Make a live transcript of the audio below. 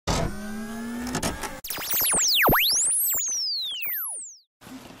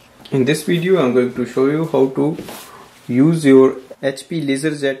In this video I'm going to show you how to use your HP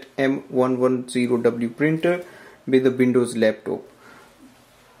LaserJet M110w printer with the Windows laptop.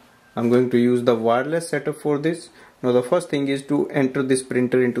 I'm going to use the wireless setup for this. Now the first thing is to enter this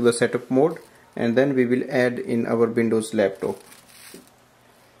printer into the setup mode, and then we will add in our Windows laptop.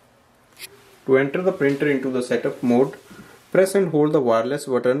 To enter the printer into the setup mode, press and hold the wireless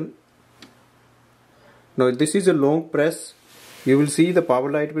button. Now this is a long press. You will see the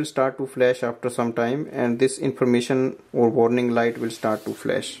power light will start to flash after some time, and this information or warning light will start to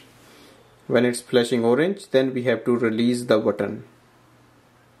flash. When it's flashing orange, then we have to release the button.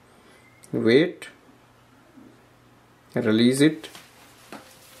 Wait, release it.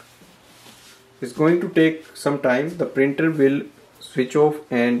 It's going to take some time. The printer will switch off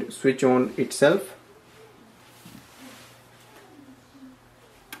and switch on itself.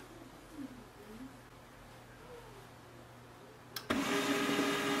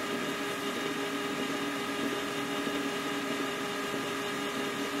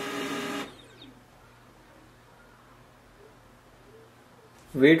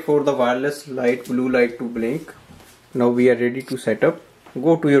 Wait for the wireless light, blue light to blink. Now we are ready to set up.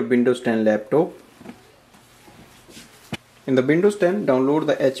 Go to your Windows 10 laptop. In the Windows 10, download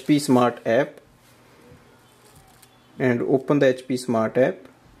the HP Smart app and open the HP Smart app.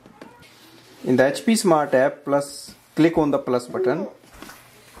 In the HP Smart app, click on the plus button.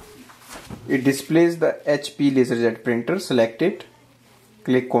 It displays the HP LaserJet printer. Select it.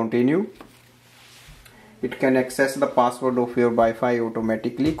 Click continue. It can access the password of your Wi-Fi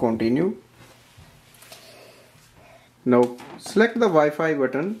automatically. Continue. Now select the Wi-Fi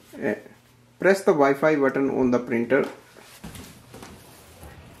button. Press the Wi-Fi button on the printer.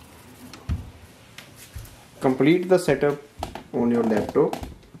 Complete the setup on your laptop.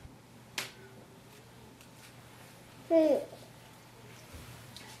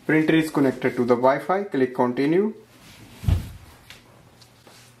 Printer is connected to the Wi-Fi. Click continue.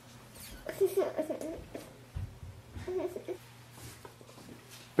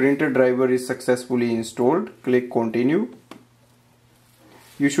 Printer driver is successfully installed. Click continue.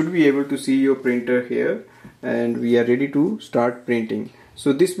 You should be able to see your printer here, and we are ready to start printing.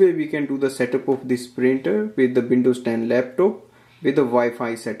 So this way we can do the setup of this printer with the Windows 10 laptop with the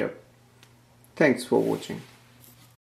Wi-Fi setup. Thanks for watching.